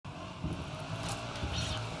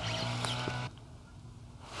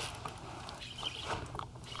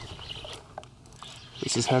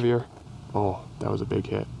This is heavier. Oh, that was a big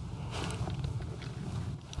hit.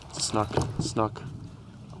 Snook.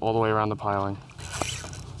 All the way around the piling.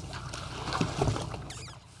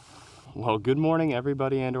 Well, good morning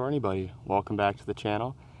everybody and or anybody. Welcome back to the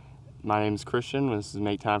channel. My name is Christian. This is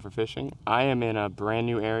Make Time for Fishing. I am in a brand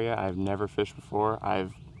new area. I've never fished before.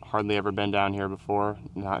 I've hardly ever been down here before.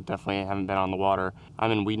 Definitely haven't been on the water.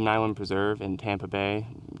 I'm in Weedon Island Preserve in Tampa Bay,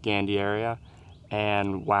 Gandy area.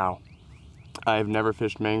 And wow, I've never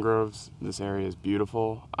fished mangroves. This area is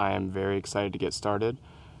beautiful. I am very excited to get started.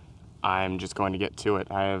 I'm just going to get to it.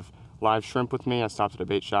 I have live shrimp with me. I stopped at a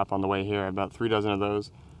bait shop on the way here. I have about 3 dozen of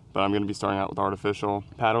those, but I'm going to be starting out with artificial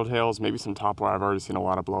paddle tails, maybe some topwater. I've already seen a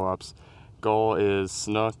lot of blow-ups. Goal is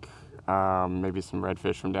snook, maybe some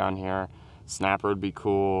redfish from down here. Snapper would be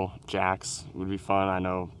cool. Jacks would be fun. I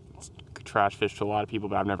know it's trash fish to a lot of people,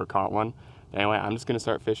 but I've never caught one. Anyway, I'm just going to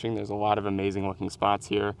start fishing. There's a lot of amazing looking spots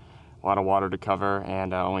here, a lot of water to cover,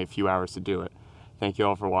 and only a few hours to do it. Thank you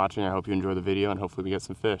all for watching. I hope you enjoy the video, and hopefully we get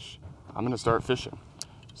some fish. I'm going to start fishing.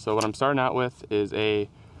 So what I'm starting out with is a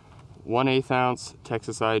 1/8 ounce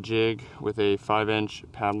Texas eye jig with a 5-inch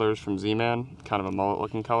paddlers from Z-Man, kind of a mullet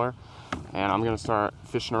looking color. And I'm going to start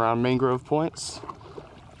fishing around mangrove points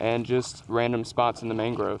and just random spots in the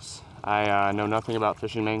mangroves. I know nothing about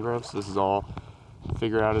fishing mangroves. So this is all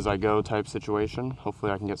figure out as I go type situation.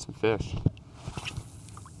 Hopefully I can get some fish.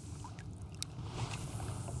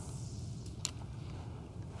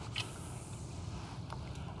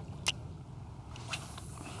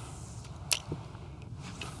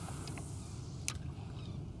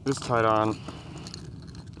 This tied on.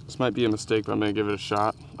 This might be a mistake, but I'm gonna give it a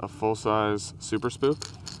shot. A full-size super spook.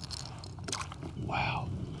 Wow,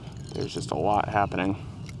 there's just a lot happening.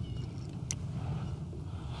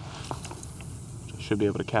 I should be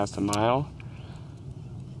able to cast a mile.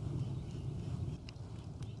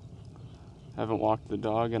 Haven't walked the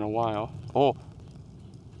dog in a while. Oh,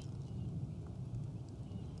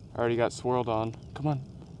 I already got swirled on. Come on.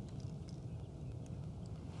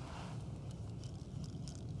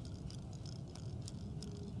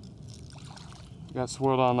 Got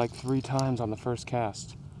swirled on like 3 times on the first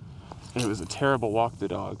cast. And it was a terrible walk the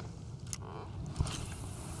dog.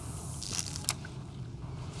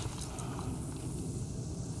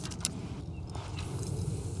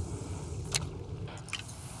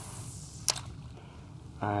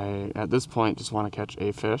 I, at this point, just want to catch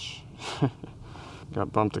a fish.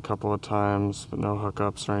 Got bumped a couple of times, but no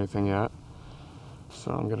hookups or anything yet.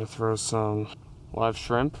 So I'm gonna throw some live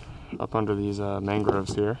shrimp up under these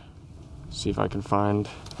mangroves here. See if I can find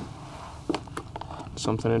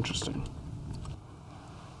something interesting.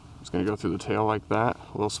 Just gonna go through the tail like that.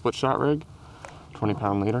 A little split shot rig,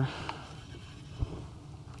 20-pound leader.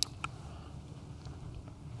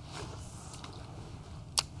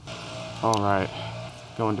 All right,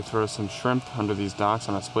 going to throw some shrimp under these docks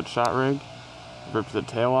on a split shot rig. Ripped the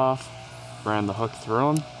tail off, ran the hook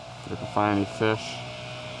through them. If I can find any fish,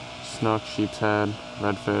 snook, sheepshead,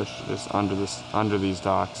 redfish, just under these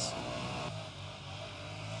docks.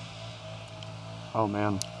 Oh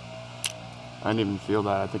man, I didn't even feel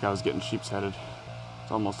that. I think I was getting sheepsheaded.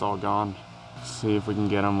 It's almost all gone. Let's see if we can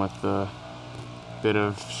get them with the bit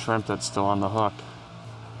of shrimp that's still on the hook.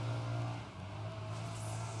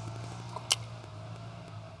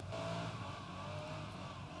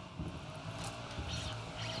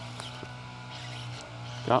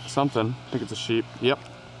 Got something. I think it's a sheep. Yep.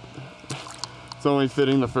 It's only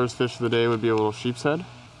fitting the first fish of the day would be a little sheepshead.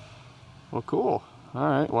 Well, cool. All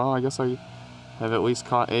right, well, I guess I have at least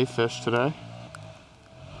caught a fish today.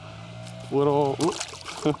 Little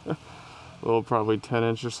probably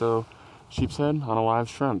 10-inch or so sheepshead on a live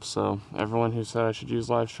shrimp. So everyone who said I should use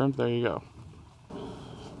live shrimp, there you go.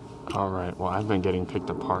 All right, well, I've been getting picked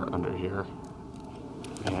apart under here.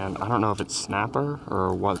 And I don't know if it's snapper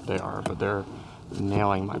or what they are, but they're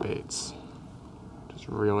nailing my baits. Just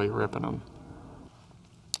really ripping them.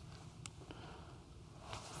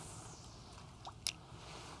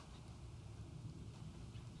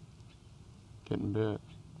 Getting bit.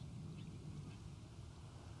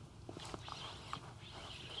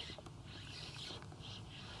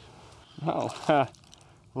 Oh, ha!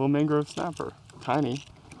 Little mangrove snapper. Tiny,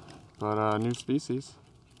 but new species.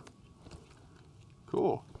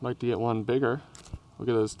 Cool. Like to get one bigger. Look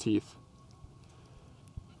at those teeth.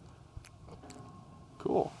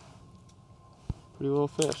 Cool. Pretty little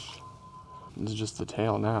fish. This is just the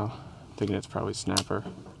tail now. I'm thinking it's probably snapper.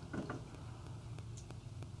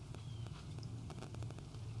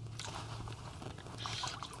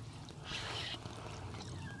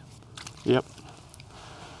 Yep.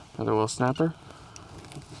 Another little snapper.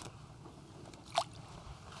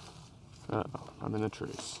 Uh-oh. I'm in the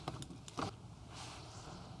trees.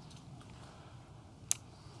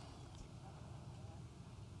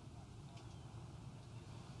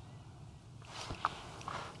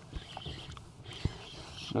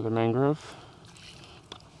 Another mangrove.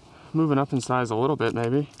 Moving up in size a little bit,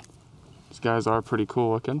 maybe. These guys are pretty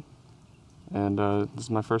cool looking. And this is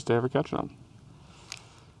my first day ever catching them.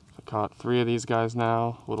 I caught 3 of these guys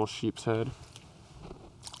now, little sheepshead.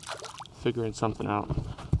 Figuring something out.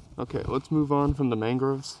 Okay, let's move on from the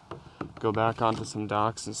mangroves. Go back onto some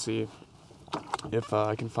docks and see if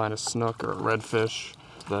I can find a snook or a redfish.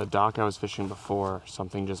 The dock I was fishing before,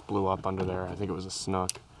 something just blew up under there. I think it was a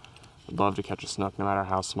snook. I'd love to catch a snook no matter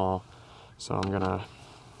how small. So I'm gonna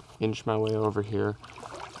inch my way over here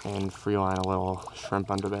and freeline a little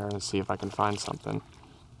shrimp under there and see if I can find something.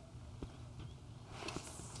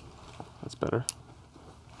 That's better.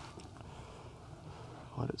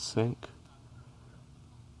 Let it sink.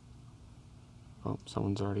 Oh,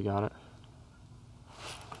 someone's already got it.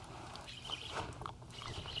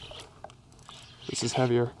 This is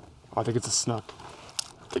heavier. Oh, I think it's a snook.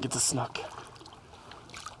 I think it's a snook.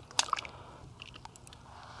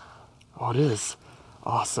 Oh, it is.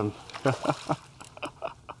 Awesome.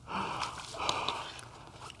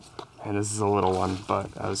 And this is a little one,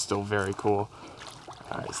 but that was still very cool.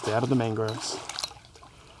 Alright, stay out of the mangroves.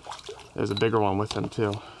 There's a bigger one with him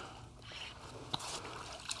too.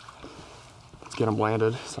 Let's get him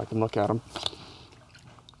landed so I can look at him.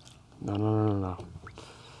 No, no, no, no,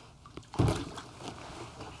 no.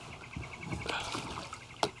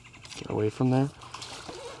 Get away from there.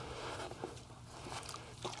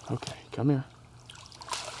 Okay, come here.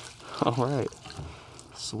 Alright.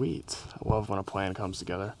 Sweet. I love when a plan comes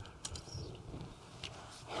together.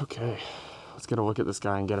 Okay, let's get a look at this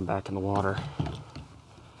guy and get him back in the water.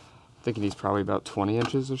 Thinking he's probably about 20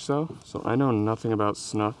 inches or so. So I know nothing about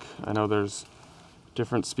snook. I know there's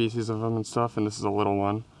different species of them and stuff, and this is a little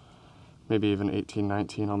one. Maybe even 18,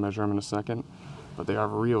 19, I'll measure them in a second. But they are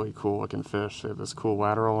really cool looking fish. They have this cool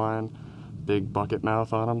lateral line, big bucket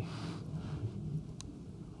mouth on them.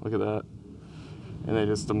 Look at that. And they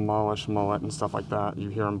just demolish mullet and stuff like that. You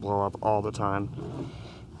hear them blow up all the time.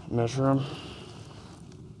 Measure them.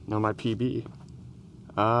 Know my PB.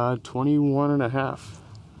 21 and a half.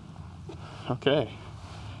 Okay.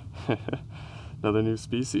 Another new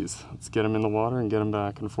species. Let's get them in the water and get them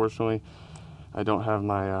back. Unfortunately, I don't have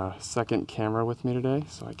my second camera with me today,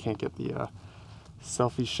 so I can't get the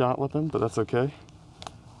selfie shot with them, but that's okay.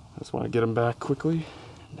 I just want to get them back quickly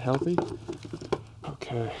and healthy.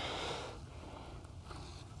 Okay.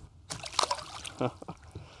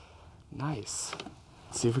 Nice.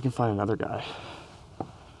 Let's see if we can find another guy.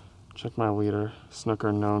 Check my leader. Snook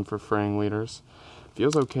are known for fraying leaders.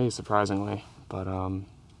 Feels okay, surprisingly, but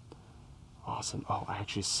awesome. Oh, I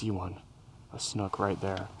actually see one. A snook right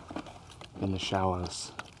there in the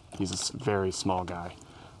shallows. He's a very small guy.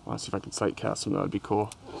 I want to see if I can sight cast him. That would be cool.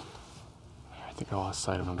 I think I lost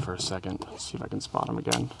sight of him for a second. Let's see if I can spot him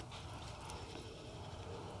again.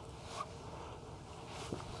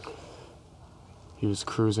 He was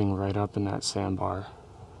cruising right up in that sandbar.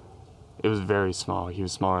 It was very small. He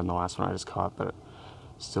was smaller than the last one I just caught, but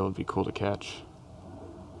still would be cool to catch.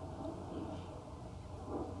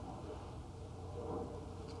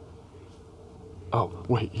 Oh,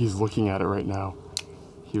 wait, he's looking at it right now.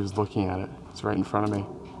 He was looking at it. It's right in front of me.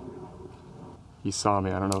 He saw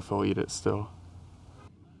me. I don't know if he'll eat it still.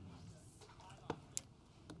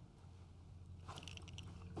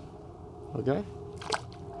 Okay.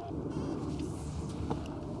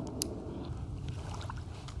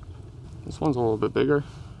 This one's a little bit bigger,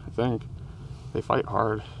 I think. They fight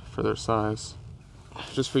hard for their size.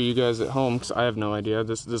 Just for you guys at home, because I have no idea,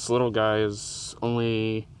 this little guy is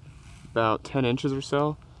only about 10 inches or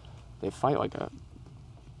so. They fight like a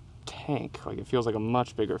tank. Like, it feels like a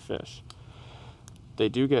much bigger fish. They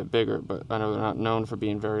do get bigger, but I know they're not known for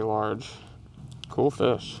being very large. Cool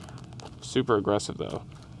fish. Super aggressive though.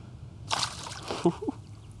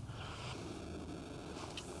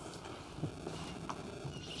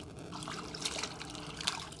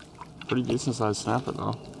 Pretty decent sized snapper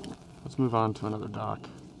though. Let's move on to another dock.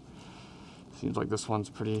 Seems like this one's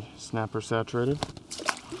pretty snapper saturated.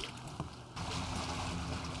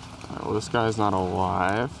 Alright, well, this guy's not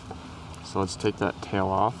alive, so let's take that tail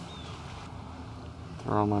off.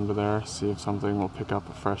 Throw him under there, see if something will pick up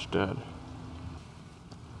a fresh dead.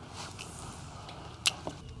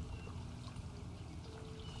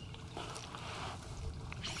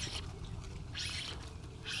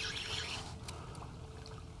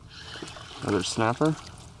 Another snapper.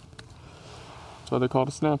 That's why they call it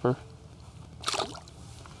a snapper.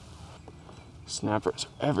 Snappers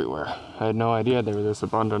are everywhere. I had no idea they were this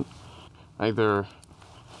abundant. I think they're,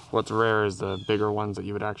 what's rare is the bigger ones that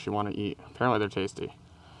you would actually want to eat. Apparently they're tasty.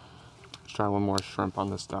 Let's try one more shrimp on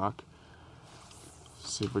this dock.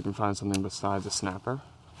 See if we can find something besides a snapper.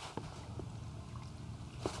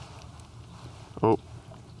 Oh.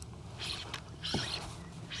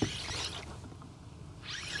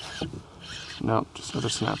 Nope, just another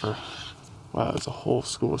snapper. Wow, there's a whole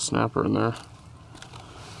school of snapper in there.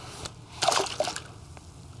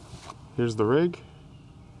 Here's the rig.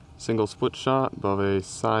 Single split shot above a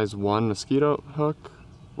size 1 mosquito hook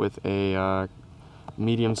with a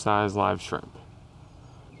medium-sized live shrimp.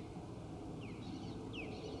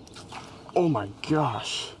 Oh my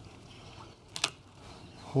gosh.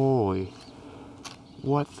 Holy.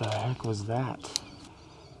 What the heck was that?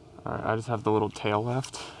 Alright, I just have the little tail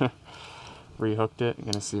left. Rehooked it. I'm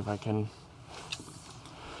gonna see if I can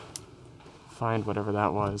find whatever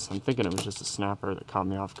that was. I'm thinking it was just a snapper that caught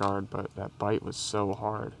me off guard, but that bite was so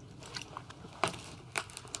hard.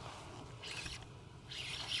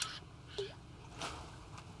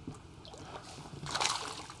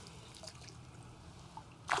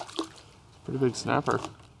 Pretty big snapper.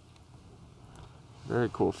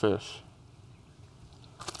 Very cool fish.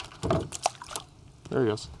 There he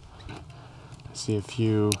goes. I see a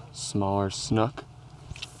few smaller snook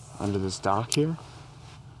under this dock here.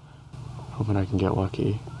 Hoping I can get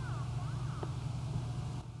lucky.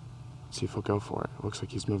 Let's see if he'll go for it. Looks like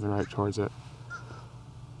he's moving right towards it.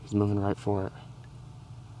 He's moving right for it.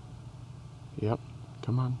 Yep,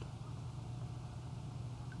 come on.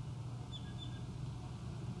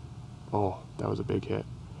 Oh, that was a big hit.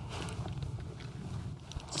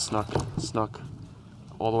 Snuck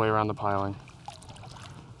all the way around the piling.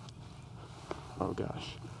 Oh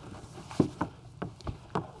gosh.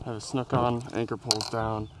 I have a snook on, anchor pulls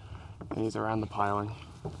down, and he's around the piling.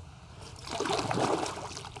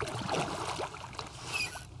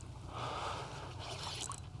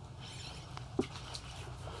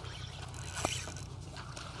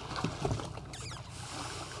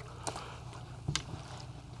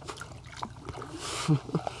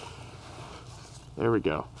 There we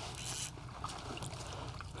go.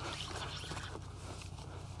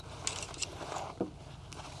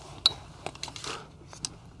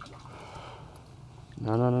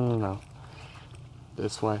 No.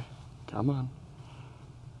 This way. Come on.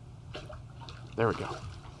 There we go.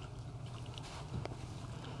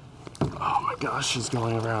 Oh my gosh, she's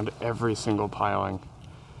going around every single piling.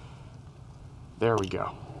 There we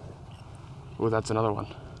go. Oh, that's another one.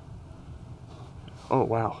 Oh,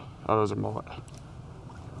 wow. Oh, those are mullet.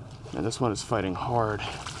 And this one is fighting hard.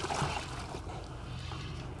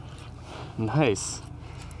 Nice.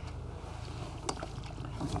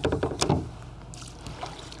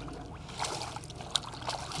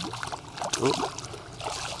 Oh.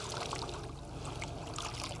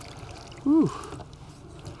 Whew.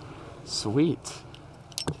 Sweet.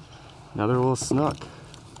 Another little snook.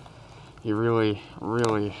 He really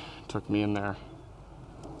took me in there.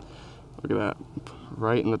 Look at that.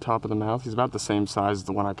 Right in the top of the mouth. He's about the same size as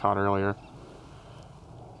the one I caught earlier.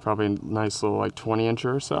 Probably a nice little like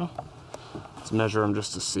 20-incher or so. Let's measure him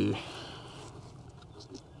just to see.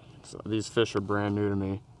 So these fish are brand new to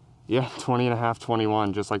me. Yeah, 20 and a half,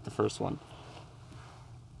 21, just like the first one.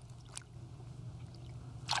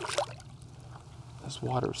 This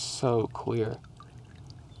water's so clear.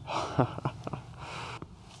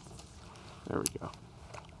 There we go.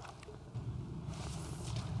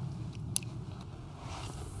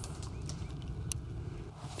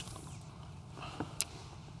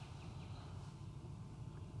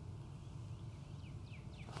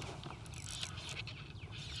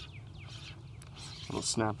 Little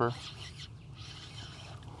snapper.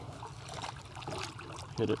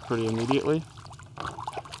 Hit it pretty immediately.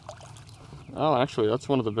 Oh, actually, that's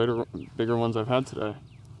one of the bigger ones I've had today.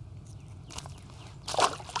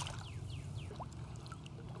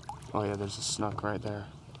 Oh yeah, there's a snook right there.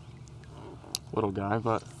 Little guy,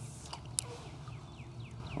 but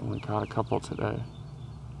only caught a couple today.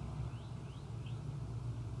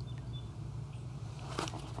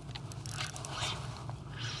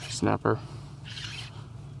 Snapper.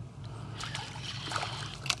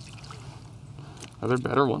 Another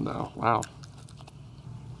better one though, wow.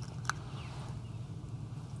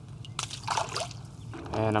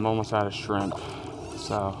 And I'm almost out of shrimp,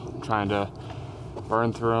 so I'm trying to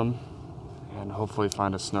burn through them and hopefully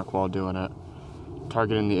find a snook while doing it.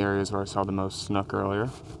 Targeting the areas where I saw the most snook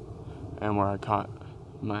earlier and where I caught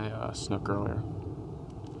my snook earlier.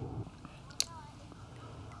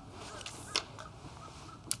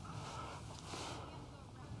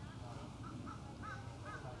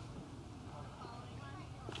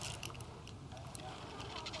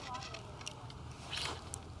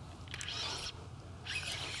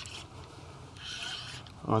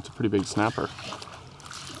 Oh, that's a pretty big snapper.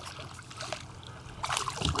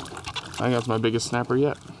 I think that's my biggest snapper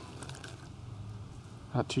yet.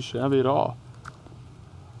 Not too shabby at all.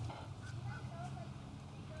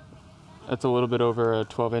 That's a little bit over a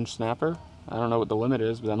 12-inch snapper. I don't know what the limit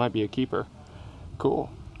is, but that might be a keeper. Cool.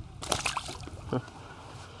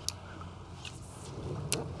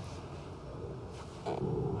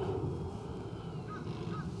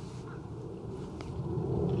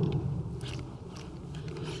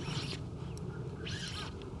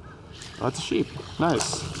 Oh, that's a sheep.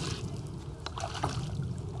 Nice.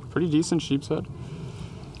 Pretty decent sheepshead.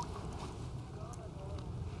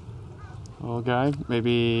 Little guy,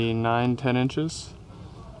 maybe 9-10 inches.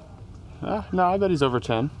 No, I bet he's over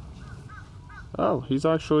 10. Oh, he's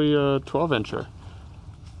actually a 12-incher.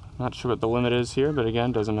 Not sure what the limit is here, but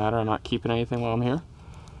again, doesn't matter. I'm not keeping anything while I'm here.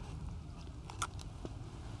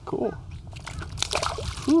 Cool.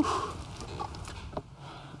 Whew.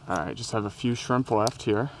 All right, just have a few shrimp left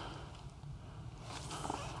here.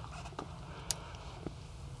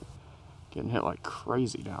 Getting hit like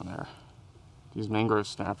crazy down there. These mangrove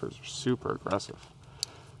snappers are super aggressive.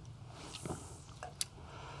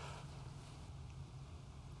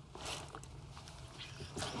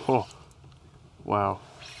 Oh, wow.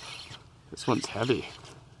 This one's heavy.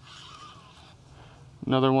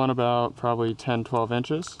 Another one about probably 10-12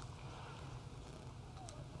 inches.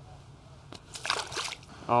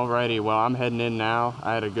 Alrighty, well, I'm heading in now.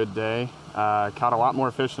 I had a good day. Caught a lot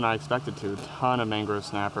more fish than I expected to. Ton of mangrove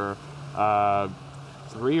snapper.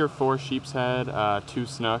 3 or 4 sheepshead, 2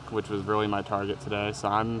 snook, which was really my target today, so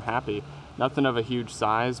I'm happy. Nothing of a huge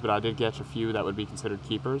size, but I did catch a few that would be considered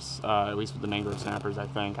keepers, at least with the mangrove snappers, I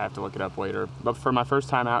think. I have to look it up later. But for my first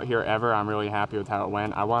time out here ever, I'm really happy with how it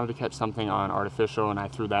went. I wanted to catch something on artificial, and I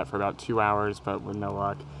threw that for about 2 hours, but with no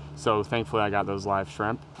luck. So thankfully I got those live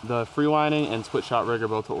shrimp. The freelining and split shot rig are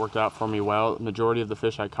both what worked out for me well. The majority of the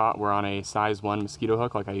fish I caught were on a size 1 mosquito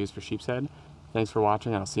hook like I use for sheepshead. Thanks for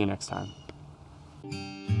watching, and I'll see you next time.